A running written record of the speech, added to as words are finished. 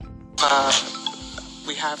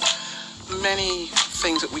we have many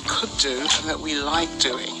things that we could do and that we like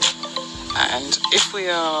doing. And if we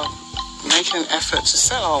are making an effort to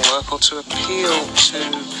sell our work or to appeal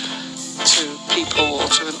to people or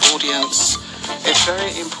to an audience, it's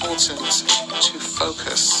very important to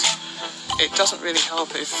focus. It doesn't really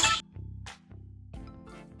help if